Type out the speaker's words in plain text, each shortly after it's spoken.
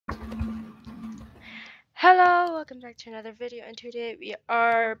Hello, welcome back to another video, and today we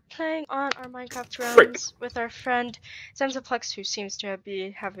are playing on our Minecraft realms with our friend Zenzaplex, who seems to be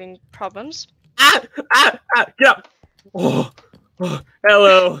having problems. Get up! Oh,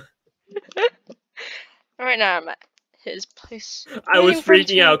 hello. Right now I'm at his place. I was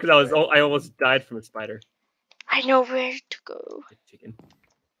freaking out because I almost died from a spider. I know where to go. Chicken.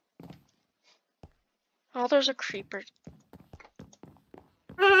 Oh, there's a creeper.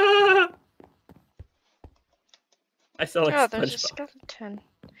 Ah! I sound like Oh, there's a SpongeBob. skeleton.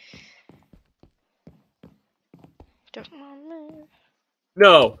 Don't want me.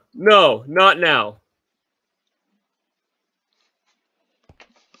 No, not now.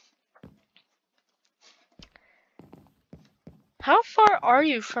 How far are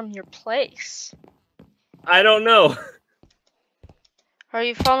you from your place? I don't know. Are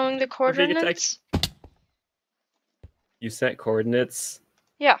you following the coordinates? You sent coordinates?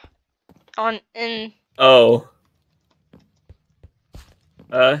 Yeah. Oh.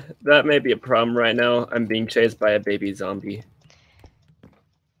 That may be a problem right now. I'm being chased by a baby zombie.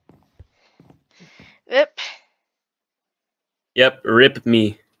 Yep, rip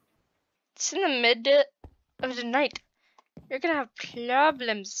me. It's in the mid of the night. You're gonna have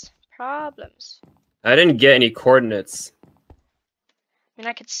problems. I didn't get any coordinates. I mean,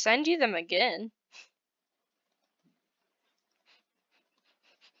 I could send you them again.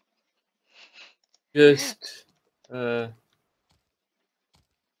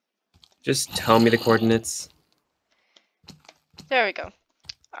 Just tell me the coordinates. There we go.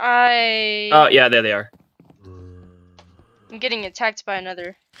 Oh, yeah, there they are. I'm getting attacked by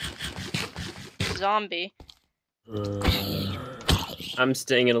another zombie. I'm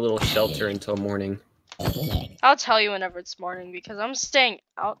staying in a little shelter until morning. I'll tell you whenever it's morning because I'm staying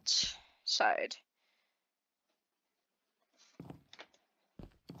outside.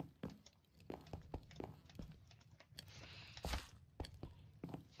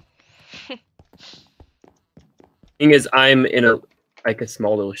 Thing is, I'm in a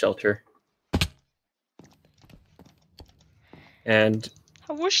small little shelter, and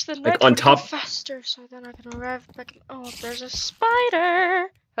I wish the night on would top go faster so then I can arrive back. Oh, there's a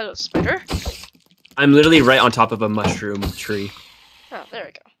spider. Hello, spider. I'm literally right on top of a mushroom tree. Oh, there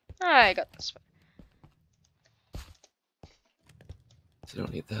we go. I got this one. So I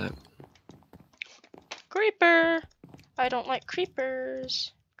don't need that. Creeper. I don't like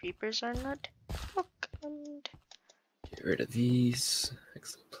creepers. Creepers are not welcomed. Get rid of these.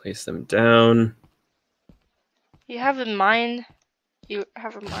 Place them down. You have a mine. You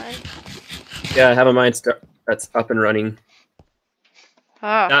have a mine? Yeah, I have a mine that's up and running.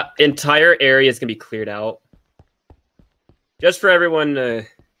 Ah. That entire area is gonna be cleared out. Just for everyone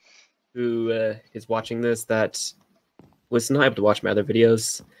who is watching this that was not able to watch my other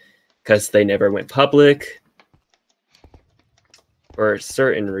videos because they never went public for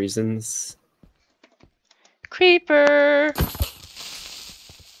certain reasons. Creeper.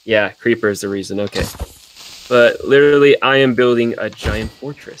 Yeah, creeper is the reason. Okay. But literally, I am building a giant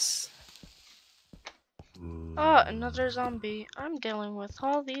fortress. Ah, another zombie. I'm dealing with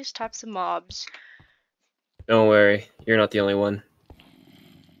all these types of mobs. Don't worry, you're not the only one.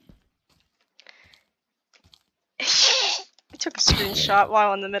 I took a screenshot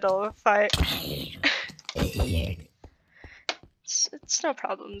while in the middle of a fight. It's no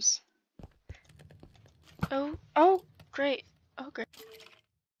problems. Oh, great. Oh, great.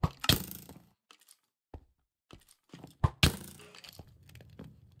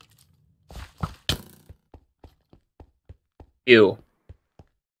 Ew.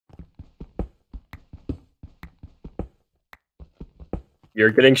 You're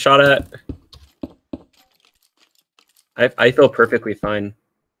getting shot at? I feel perfectly fine.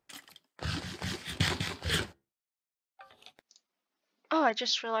 Oh, I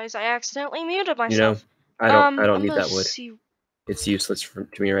just realized I accidentally muted myself. You know, I don't need that wood. See. It's useless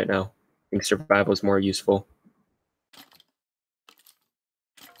to me right now. I think survival is more useful.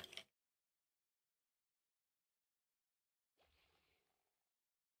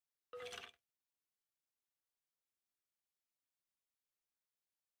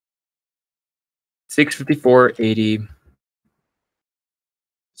 $654.80.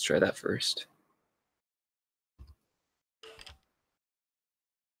 Let's try that first.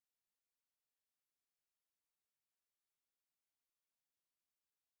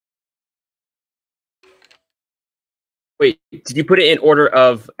 Wait, did you put it in order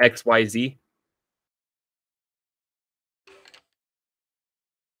of XYZ?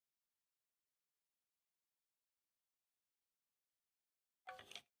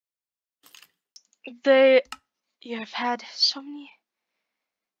 You have had so many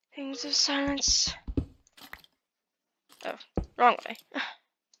things of silence. Oh, wrong way.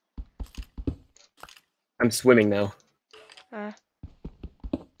 I'm swimming now. Okay.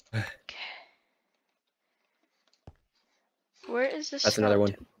 Where is this? That's another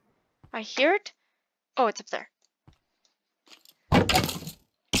one. I hear it. Oh, it's up there.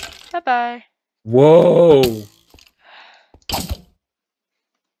 Bye-bye. Whoa!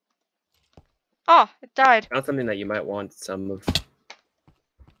 Oh, it died. Found something that you might want some of.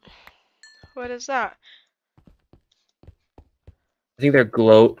 What is that? I think they're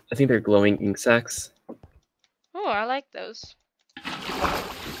glowing ink sacs. Oh, I like those.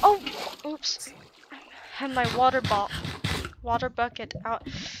 Oh, oops. I had my water bucket out.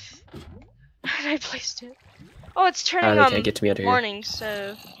 And I placed it. Oh, it's turning They can't get to me out of here. morning,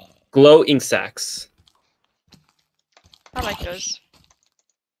 so Glow ink sacs. I like those.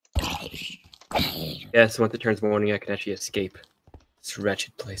 Yes, once it turns morning, I can actually escape this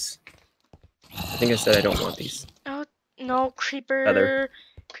wretched place. I think I said I don't want these. Oh no, creeper! Feather.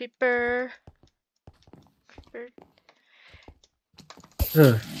 Creeper! Creeper!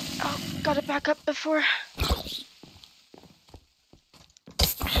 Okay. Oh, gotta back up before.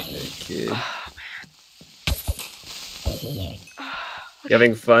 You Okay.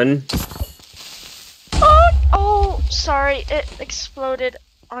 having fun? Oh, sorry, it exploded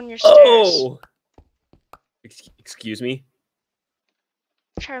on your stairs. Oh! Excuse me?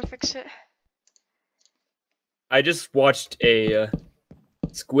 Try and fix it. I just watched a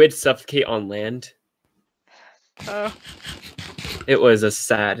squid suffocate on land. Oh. It was a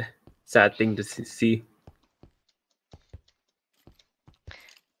sad thing to see.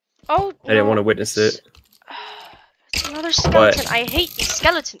 Oh, I didn't want to witness it. It's another skeleton. What? I hate these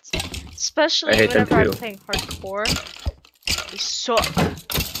skeletons. Especially I hate them whenever I'm too. playing hardcore. They suck.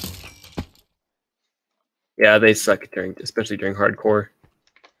 Yeah, they suck especially during hardcore.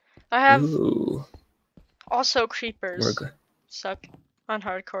 I have Ooh. also creepers. We're good. Suck on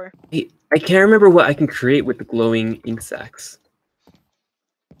hardcore. Hey, I can't remember what I can create with the glowing ink sacs.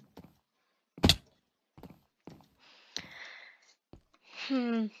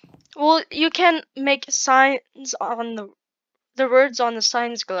 Well, you can make signs on the words on the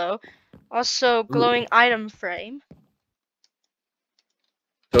signs glow. Also, glowing item frame.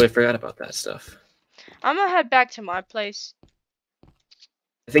 Totally forgot about that stuff. I'm gonna head back to my place.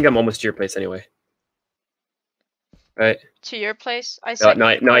 I think I'm almost to your place anyway. Right? To your place? I No, sent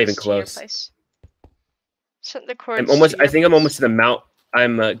not you even coordinates to your close. place. Sent the I'm coordinates almost. to your I think I'm place. almost to the mount.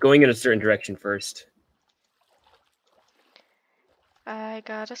 I'm going in a certain direction first. I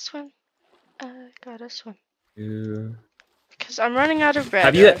gotta swim. I gotta swim. Uh, Because I'm running out of bread.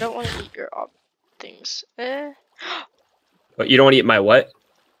 Have you- I don't want to eat your things. But you don't want to eat my what?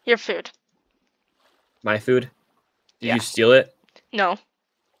 Your food. My food? Did Yeah. you steal it? No.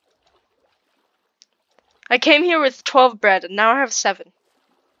 I came here with 12 bread and now I have 7.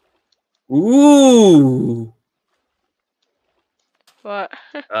 Ooh. What?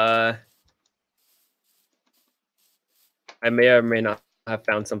 I may or may not have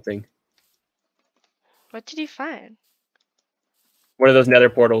found something. What did you find? One of those nether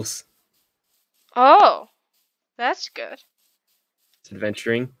portals. Oh, that's good. It's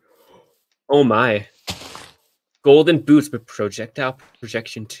adventuring. Oh my. Golden boots with projectile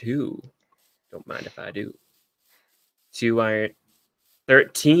projection 2. Don't mind if I do.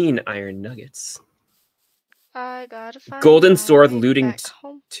 13 iron nuggets. I gotta find Golden my sword way looting back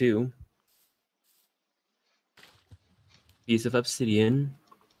home. 2. Piece of obsidian.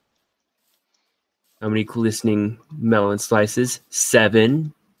 How many glistening melon slices?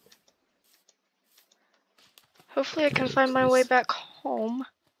 7. Hopefully I can find my way back home.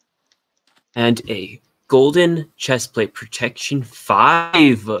 And a golden chestplate protection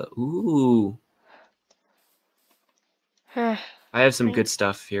 5. Ooh. I have some good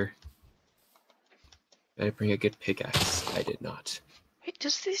stuff here. Did I bring a good pickaxe? I did not. Wait,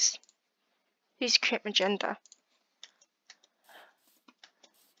 does these create magenta?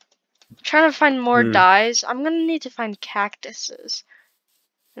 I'm trying to find more dyes. I'm gonna need to find cactuses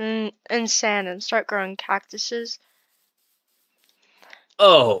and sand and start growing cactuses.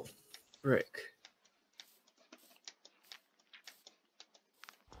 Oh, frick.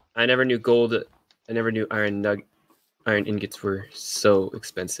 I never knew iron ingots were so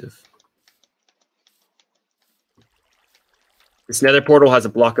expensive. This nether portal has a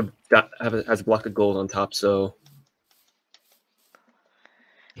block of gold on top, so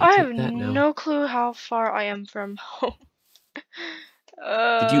I have no clue how far I am from home.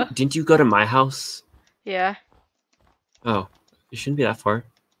 Didn't you go to my house? Yeah. Oh, it shouldn't be that far.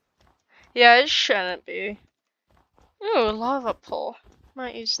 Yeah, it shouldn't be. Ooh, lava pool.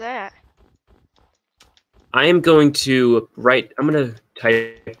 Might use that. I am going to write. I'm going to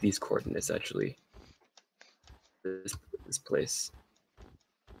type these coordinates actually. This place.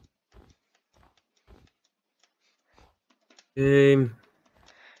 Man.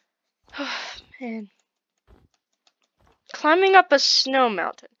 Climbing up a snow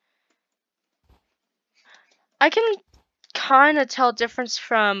mountain. I can kind of tell difference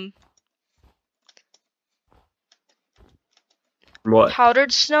from What?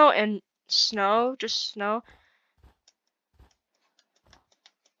 powdered snow and snow, just snow.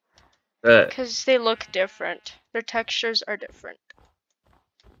 Because they look different. Their textures are different.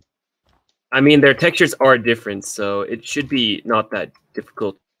 I mean, their textures are different, so it should be not that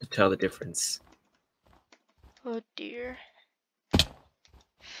difficult to tell the difference. Oh dear.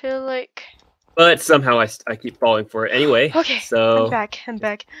 Feel like. But somehow I keep falling for it anyway. Okay, so I'm back.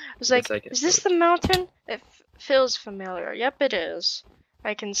 I was like, is this the mountain? It feels familiar. Yep, it is.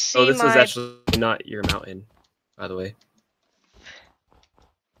 I can see Oh, this was actually not your mountain, by the way.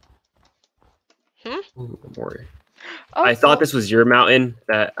 Ooh, more. Oh, I thought this was your mountain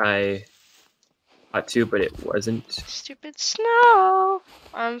that I got to, but it wasn't. Stupid snow.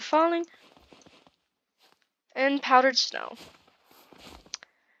 I'm falling. In powdered snow.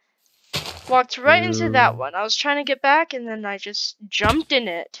 Walked right into that one. I was trying to get back and then I just jumped in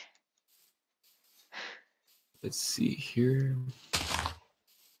it. Let's see here.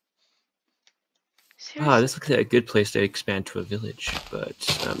 Seriously? This looks like a good place to expand to a village,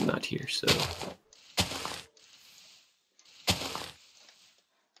 but I'm not here, so.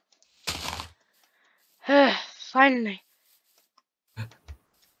 Finally.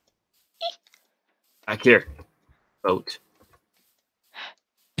 Back here. Boat.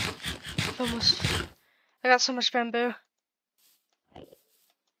 Almost. I got so much bamboo.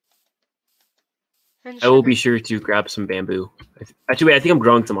 I will be sure to grab some bamboo. Actually, wait, I think I'm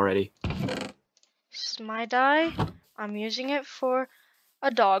growing some already. This is my dye. I'm using it for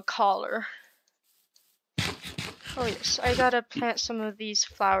a dog collar. Oh yes, I gotta plant some of these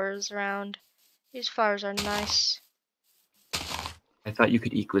flowers around. These flowers are nice. I thought you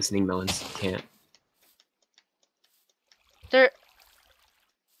could eat glistening melons. You can't. They're...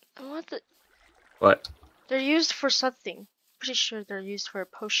 What? They're used for something. Pretty sure they're used for a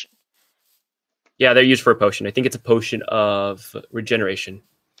potion. Yeah, they're used for a potion. I think it's a potion of regeneration.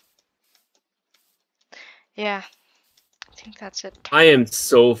 Yeah. I think that's it. I am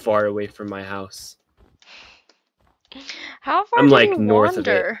so far away from my house. How far I'm do like you north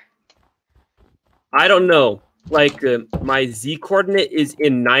wander? of it. I don't know. Like my Z coordinate is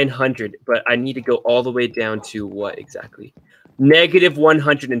in 900, but I need to go all the way down to what exactly? Negative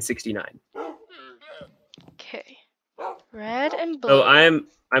 169. Okay. Red and blue. So I'm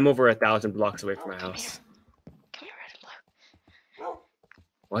over 1,000 blocks away from my house. Come here, red and blue.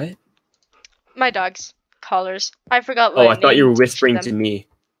 What? My dog's collars. I forgot. Oh, I thought you were whispering to me.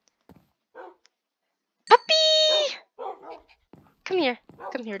 Puppy! Come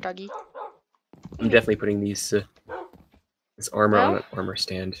here, doggy. I'm definitely putting these this armor on an armor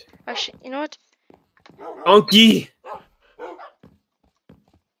stand. Actually, you know what? Donkey!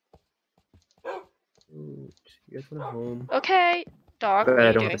 You guys want a home? Okay, dog. But What are I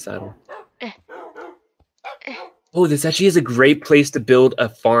you don't doing? have a saddle. Oh, this actually is a great place to build a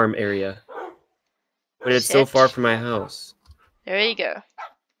farm area. But it's so far from my house. There you go.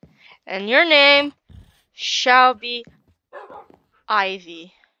 And your name shall be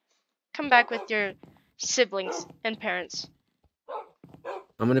Ivy. Come back with your siblings and parents.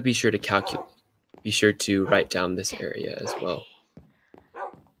 I'm gonna be sure to calculate. Be sure to write down this area as well.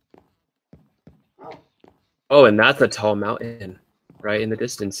 Oh, and that's a tall mountain, right in the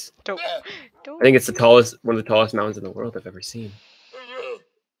distance. Don't. I think it's the tallest, one of the tallest mountains in the world I've ever seen.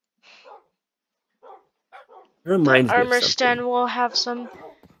 It reminds me of Armor something. stand will have some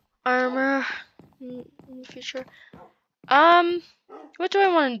armor in the future. What do I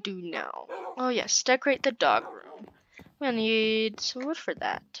want to do now? Oh yes, decorate the dog room. We'll need some wood for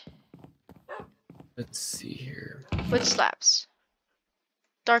that. Let's see here. Wood slabs.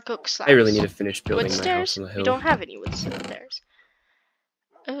 Dark oak slabs. I really need to finish building wood my stairs. house on the hill. We don't have any wood stairs.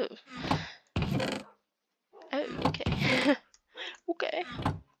 Oh. Oh, okay. Okay.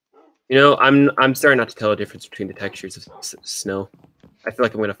 You know, I'm starting not to tell the difference between the textures of snow. I feel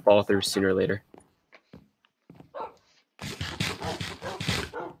like I'm gonna fall through sooner or later.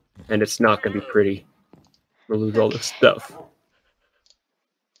 And it's not gonna be pretty. We'll lose all this stuff.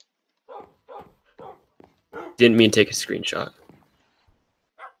 Didn't mean to take a screenshot.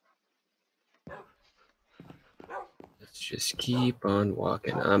 Let's just keep on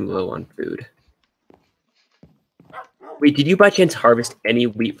walking. I'm low on food. Wait, did you by chance harvest any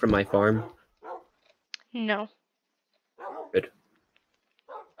wheat from my farm? No. Good.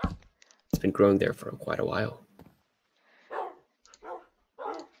 It's been growing there for quite a while.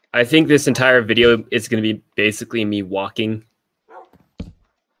 I think this entire video is going to be basically me walking.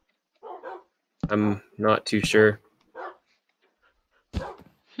 I'm not too sure.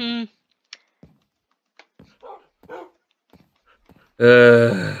 Hmm.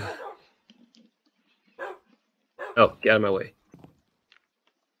 Oh, get out of my way.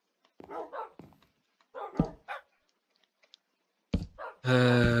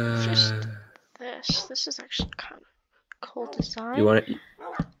 Just this. This is actually kind of cool design. You want it?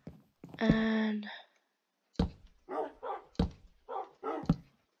 And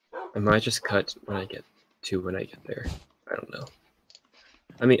I might just cut when I get there. I don't know.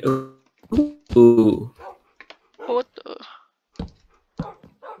 I mean, ooh. what the?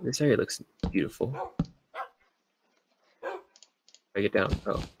 This area looks beautiful. Break it down.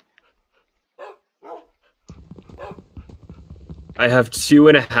 Oh. I have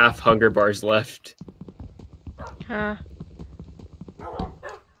 2.5 hunger bars left. Huh.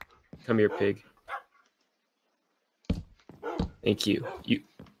 Come here, pig. Thank you.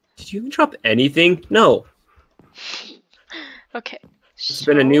 Did you even drop anything? No. Okay. It's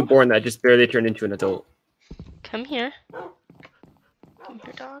been a newborn that just barely turned into an adult. Come here. Come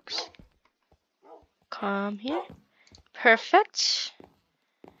here, dogs. Come here. Perfect.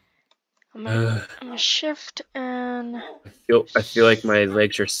 I'm gonna shift and I feel like my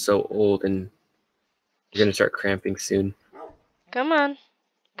legs are so old and you're gonna start cramping soon. come on.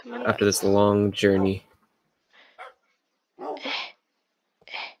 Come on. After this long journey.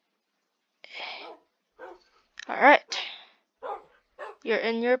 Alright. You're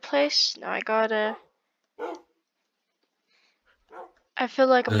in your place. Now I feel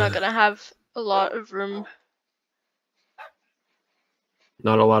like I'm not gonna have a lot of room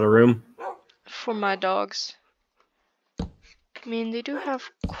Not a lot of room. for my dogs. I mean, they do have.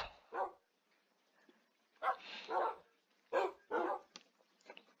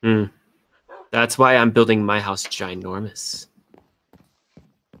 That's why I'm building my house ginormous.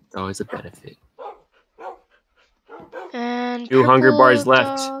 It's always a benefit. And 2 hunger bars purple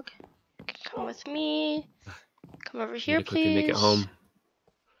left. dog, come with me. Come over here, Need to quickly make it please. home.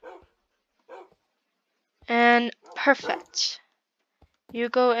 And perfect. You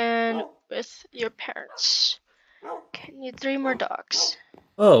go in with your parents. Okay, need 3 more dogs.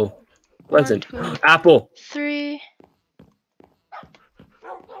 Oh, pleasant. 1, 2, Apple. 3.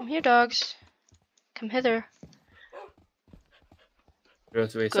 Come here, dogs. Come hither. Throw away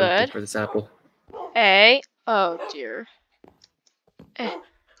something Good. for this apple. A. Oh dear.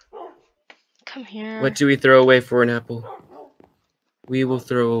 Come here. What do we throw away for an apple? We will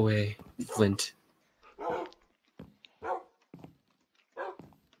throw away flint.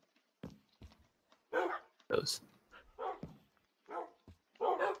 Those.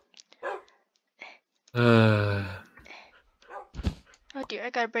 Oh dear, I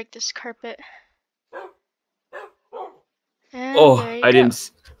gotta break this carpet. And Oh, there you I go.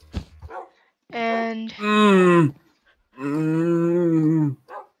 didn't. And I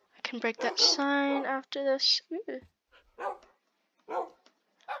I can break that sign after this. Ooh.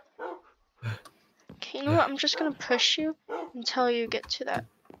 Okay, you know what? I'm just gonna push you until you get to that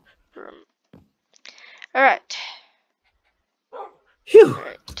room. Alright. Phew.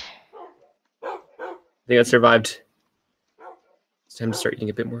 Alright. I think I survived. It's time to start eating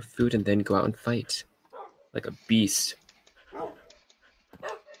a bit more food and then go out and fight. Like a beast.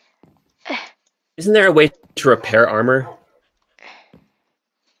 Isn't there a way to repair armor?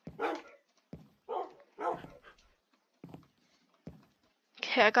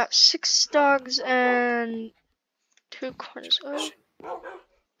 Okay, I got 6 dogs and 2 corners. Oh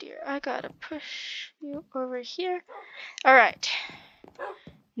dear, I gotta push you over here. Alright.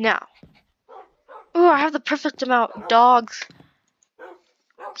 Now. Ooh, I have the perfect amount of dogs.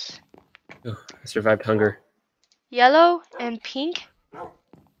 Oh, I survived hunger. Yellow and pink,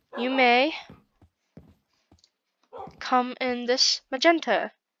 you may come in this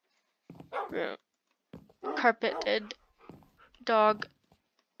magenta room. Carpeted dog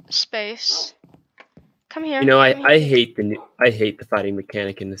space. Come here. You know, come here, I pink. hate the fighting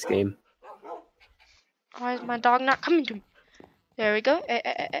mechanic in this game. Why is my dog not coming to me? There we go.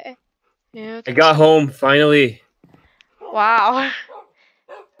 You I can got see. home finally. Wow.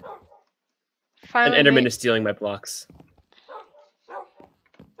 An Finally Enderman made. is stealing my blocks.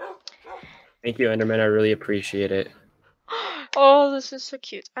 Thank you, Enderman. I really appreciate it. Oh, this is so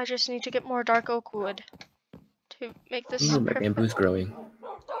cute. I just need to get more dark oak wood to make this Ooh, my perfect. bamboo's growing.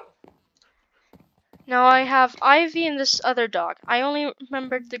 Now I have Ivy and this other dog. I only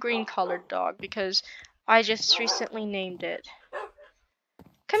remembered the green colored dog because I just recently named it.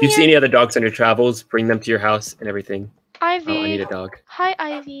 Come If you here, see any other dogs on your travels, bring them to your house and everything. Ivy. Oh, I need a dog. Hi,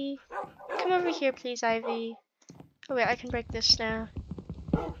 Ivy. Come over here, please, Ivy. Oh wait, I can break this now.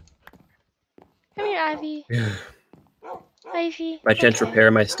 Come here, Ivy. Ivy. By chance, okay. repair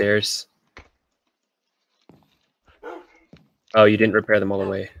my stairs. Oh, you didn't repair them all the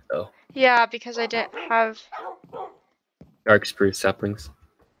way, though. Yeah, because I didn't have. Dark spruce saplings.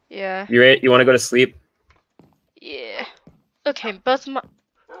 Yeah. You want to go to sleep? Yeah. Okay,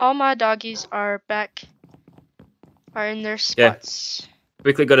 all my doggies are back. Are in their spots.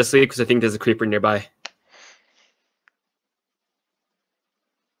 Quickly go to sleep because I think there's a creeper nearby.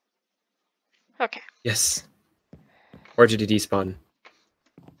 Okay. Yes. Or did he despawn?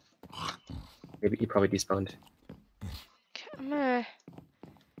 Maybe he probably despawned. Okay, I'm gonna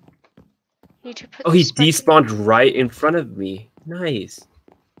need to put. Oh, he this back in despawned right in front of me. Nice.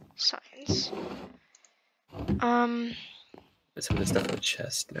 Signs. Put some of this stuff in the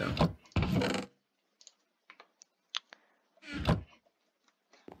chest now.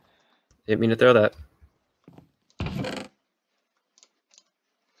 Didn't mean to throw that.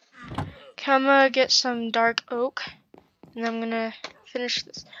 Okay, I'm gonna get some dark oak, and I'm gonna finish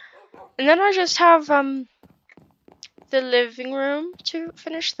this. And then I just have the living room to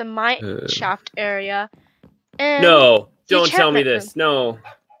finish, the mine shaft area, and No, the don't tell me enchantment this. No.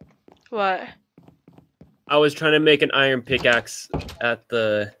 What? I was trying to make an iron pickaxe at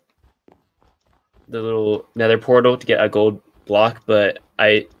the little nether portal to get a gold block, but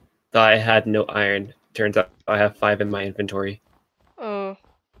I thought I had no iron. Turns out I have 5 in my inventory. Oh.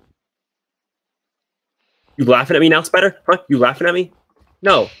 You laughing at me now, Spider? Huh? You laughing at me?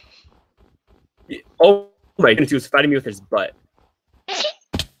 No. Oh my goodness, he was fighting me with his butt.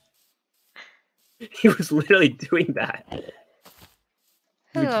 He was literally doing that.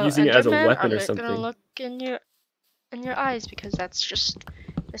 He was Hello, using it as a Enderman. weapon I'm or not something. gonna look in your eyes because that's just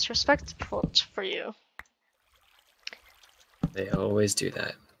disrespectful for you. They always do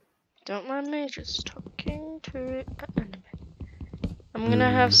that. Don't mind me, just talking to Enderman. I'm gonna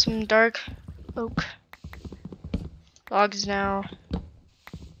have some dark oak logs now.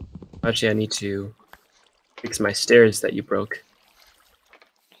 Actually, I need to fix my stairs that you broke.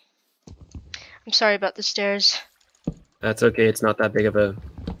 I'm sorry about the stairs. That's okay. It's not that big of a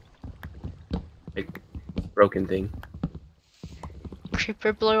broken thing.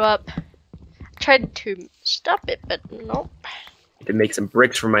 Creeper blew up. I tried to stop it, but nope. Need to make some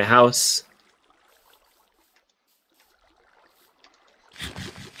bricks for my house.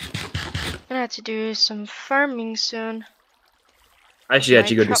 I'm gonna have to do some farming soon. I should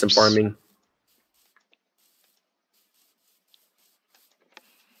actually go do some crops. farming.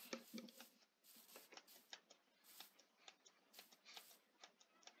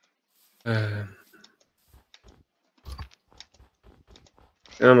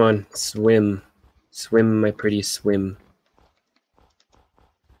 Come on, swim. Swim, my pretty swim.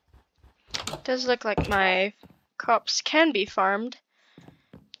 It does look like my crops can be farmed.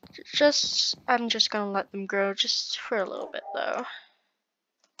 I'm just gonna let them grow just for a little bit though.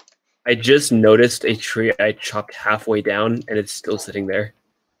 I just noticed a tree I chopped halfway down and it's still sitting there.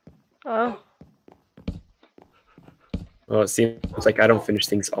 Oh. Well, it seems like I don't finish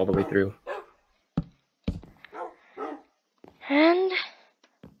things all the way through. And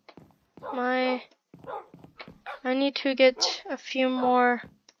I need to get a few more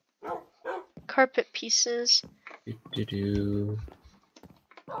carpet pieces.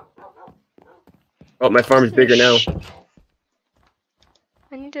 Oh, my farm is bigger now.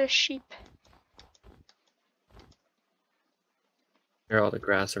 I need a sheep. Clear all the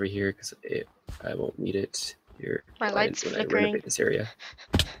grass over here because I won't need it here. My light's when flickering. I renovate this area.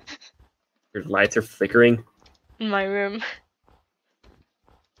 Your lights are flickering? In my room.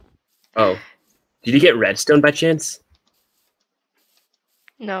 Oh. Did you get redstone by chance?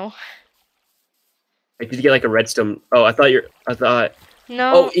 No. Like, did you get like a redstone? Oh, I thought.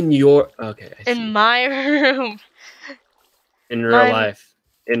 No. Oh, in your. Okay. I see. In my room. In real life.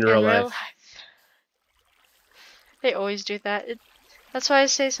 In real life. life. They always do that. That's why I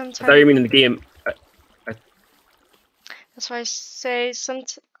say sometimes. I thought you mean in the game. That's why I say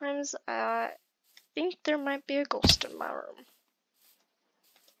sometimes I think there might be a ghost in my room.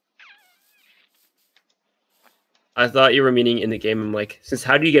 I thought you were meaning in the game. I'm like,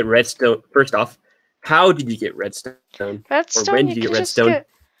 how do you get redstone? First off, how did you get redstone? Redstone, or when did you get redstone?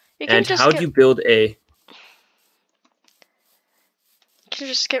 And how do you build a? You can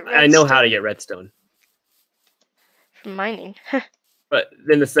just get redstone. I know how to get redstone. From mining. But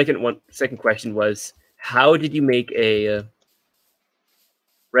then the second question was, how did you make a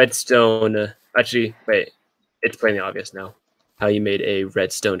redstone Actually, wait. It's plainly obvious now how you made a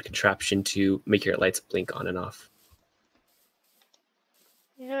redstone contraption to make your lights blink on and off.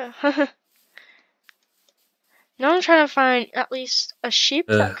 Yeah. Now I'm trying to find at least a sheep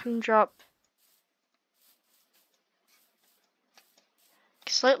that can drop.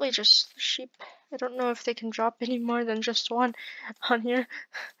 Slightly just sheep. I don't know if they can drop any more than just one on here.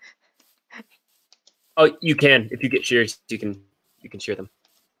 Oh, you can. If you get shears, you can shear them.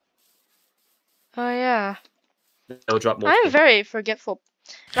 Oh yeah. They'll drop multiple. I'm very forgetful.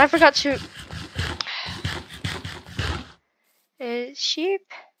 And I forgot to sheep.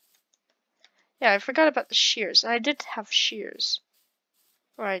 Yeah, I forgot about the shears. I did have shears.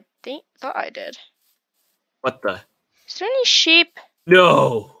 Or I thought I did. What the? Is there any sheep?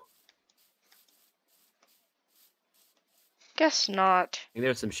 No! Guess not. I think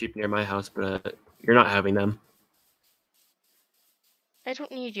there's some sheep near my house, but you're not having them. I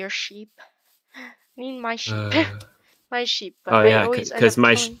don't need your sheep. I need my sheep. My sheep. But Oh yeah, because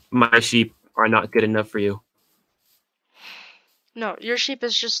my sheep are not good enough for you. No, your sheep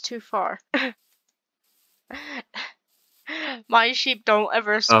is just too far. My sheep don't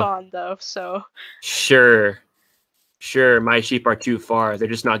ever spawn though, so. Sure, my sheep are too far. They're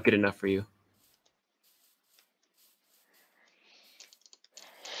just not good enough for you.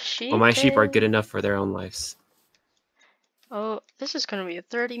 Well, my sheep are good enough for their own lives. Oh, this is gonna be a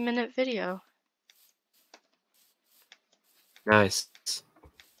 30-minute video. Nice.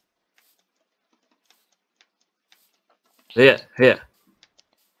 Yeah.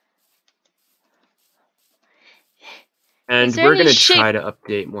 And we're gonna try to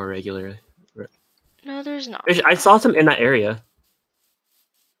update more regularly. No, there's not. I saw some in that area.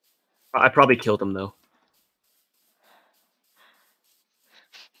 I probably killed them though.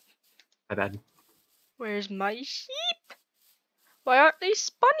 My bad. Where's my sheep? Why aren't they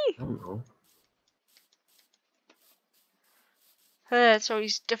spawning? I don't know. It's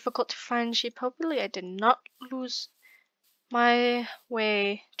always difficult to find sheep. Hopefully I did not lose my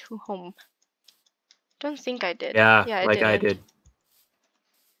way to home. Don't think I did. Yeah, I I did.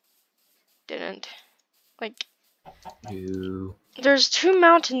 Didn't. Like, You... There's 2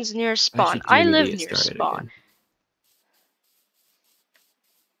 mountains near spawn. I live near spawn. Again.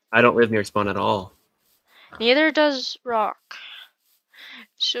 I don't live near spawn at all. Neither does Rock.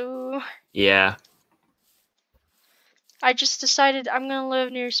 So... Yeah. I just decided I'm gonna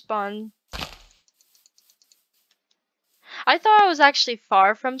live near spawn. I thought I was actually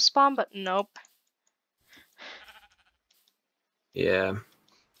far from spawn, but nope. Yeah.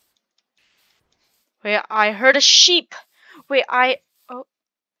 Wait, I heard a sheep. Wait, oh.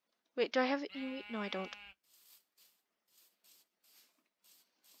 Wait, do I have any meat? No, I don't.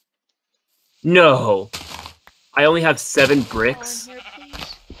 No. I only have 7 bricks. On here,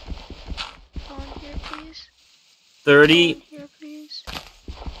 please. On here, please. 30. On here, please.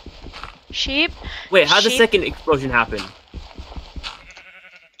 Sheep. Wait, how'd the second explosion happen?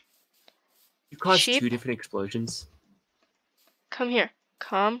 You caused sheep. 2 different explosions. Come here.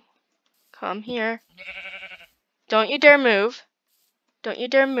 Come here. Don't you dare move. Don't you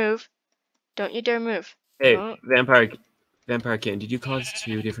dare move. Don't you dare move. Hey, oh. Vampire Kitten, did you cause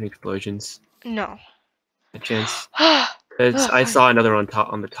 2 different explosions? No. A chance? Because I saw another on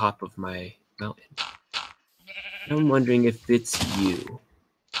the top of my mountain. I'm wondering if it's you.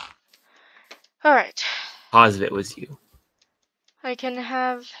 Alright. Positive it was you. I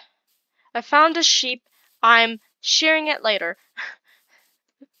found a sheep. I'm shearing it later.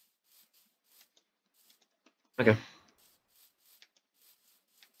 Okay.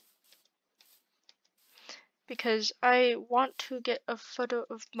 Because I want to get a photo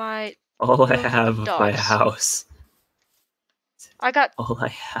of my All I have of dogs. my house. I got all I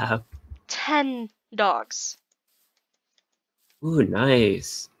have. 10 dogs. Ooh,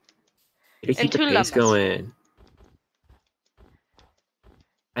 nice. Gotta keep the pace going.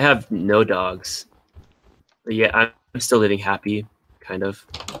 I have no dogs. But yeah, I'm still living happy, kind of.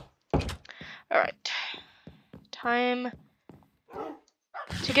 Alright. Time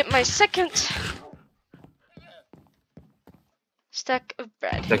to get my second stack of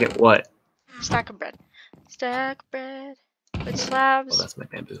bread. Second what? Stack of bread. Stack of bread with slabs. Oh, that's my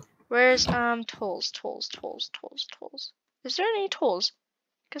bamboo. Where's tools? Is there any tools?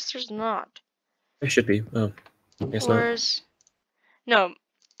 Guess there's not. There should be. Oh, guess Where's no,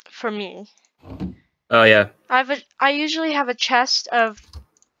 for me. Oh yeah. I usually have a chest of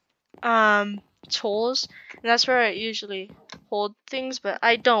tools, and that's where I usually hold things, but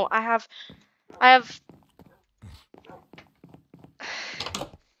I don't. I have I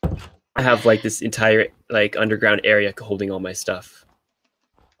have like this entire like underground area holding all my stuff.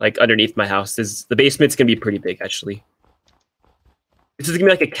 like underneath my house. The basement's gonna be pretty big actually. This is gonna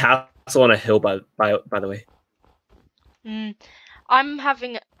be like a castle on a hill by the way. I'm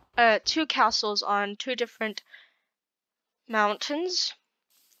having 2 castles on 2 different mountains.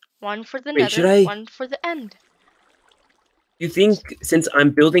 One for the Wait, should nether, I? one for the end. You think since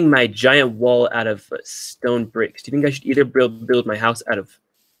I'm building my giant wall out of stone bricks, do you think I should either build my house out of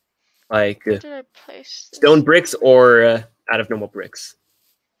like Where did I place this? stone bricks or out of normal bricks?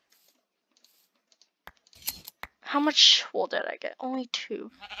 How much wool did I get? Only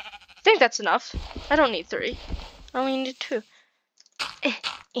 2. I think that's enough. I don't need 3. I only need 2.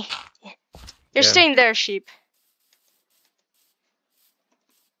 You're staying there, sheep.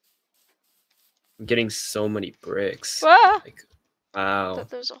 I'm getting so many bricks. Ah! Like, wow.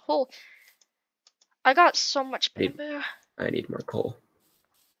 There's a hole. I got so much bamboo. I need more coal.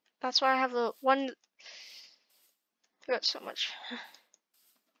 That's why I have the one. I got so much.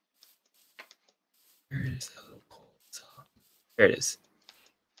 Where is that little coal? There it is.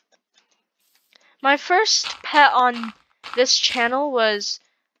 My first pet on this channel was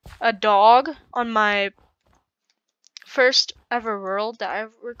a dog on my first ever world that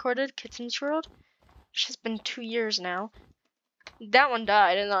I've recorded, Kitten's World, which has been 2 years now. That one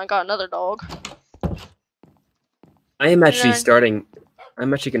died, and then I got another dog. I am actually starting.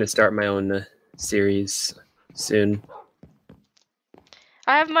 I'm actually going to start my own series soon.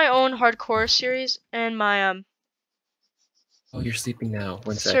 I have my own hardcore series and my Oh, you're sleeping now.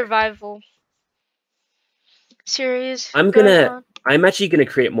 One sec. survival series. I'm actually gonna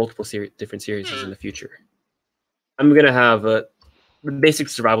create multiple different series in the future. I'm gonna have the basic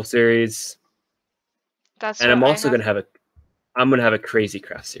survival series, and I'm also gonna have a crazy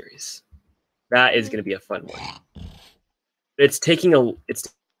craft series. That is gonna be a fun one. It's taking time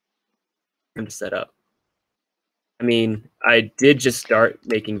to set up. I mean, I did just start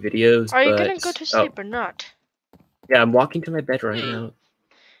making videos. Are you gonna go to sleep or not? Yeah, I'm walking to my bed right now.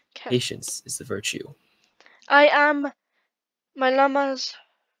 Okay. Patience is the virtue. I am my llama's.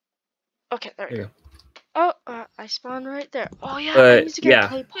 Okay, there we go. Oh, I spawned right there. Oh yeah, I need to get a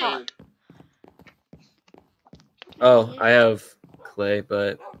clay pot. Oh, I have clay,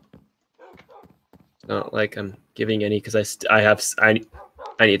 but it's not like I'm giving any because I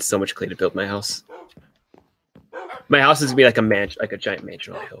need so much clay to build my house. My house is gonna be like a giant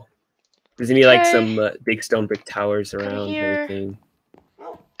mansion on a hill. There's gonna be like some big stone brick towers around and everything.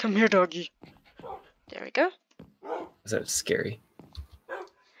 Come here, doggy. There we go. That's scary.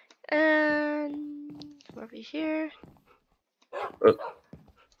 And come over here. Oh.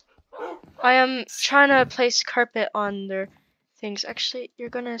 I am trying to place carpet on their things. Actually, you're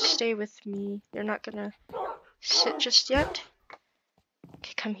gonna stay with me. You're not gonna sit just yet.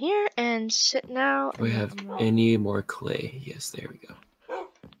 Okay, come here and sit now. Do we have any more clay? Yes, there we go.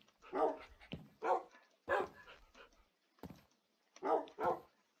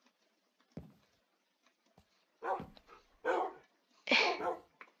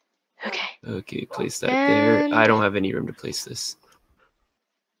 Okay, place that there. I don't have any room to place this.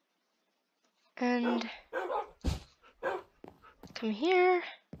 And come here.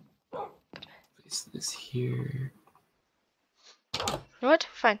 Place this here. You know what?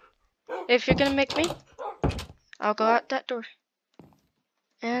 Fine. If you're gonna make me, I'll go out that door.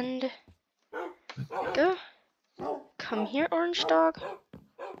 And go. Come here, orange dog.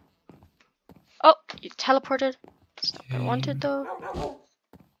 Oh, you teleported. That's not what I wanted though.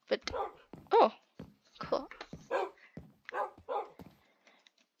 But oh, cool.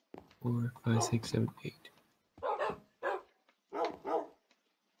 4, 5, 6, 7, 8.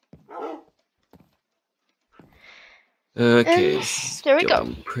 Okay, and there we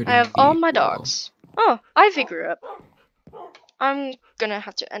go. I have all my dogs. Oh, Ivy grew up. I'm gonna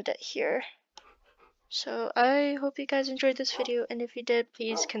have to end it here. So I hope you guys enjoyed this video, and if you did,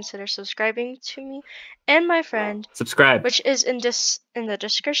 please consider subscribing to me and my friend. Subscribe, which is in the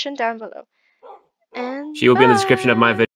description down below. And she will be in the description of my video.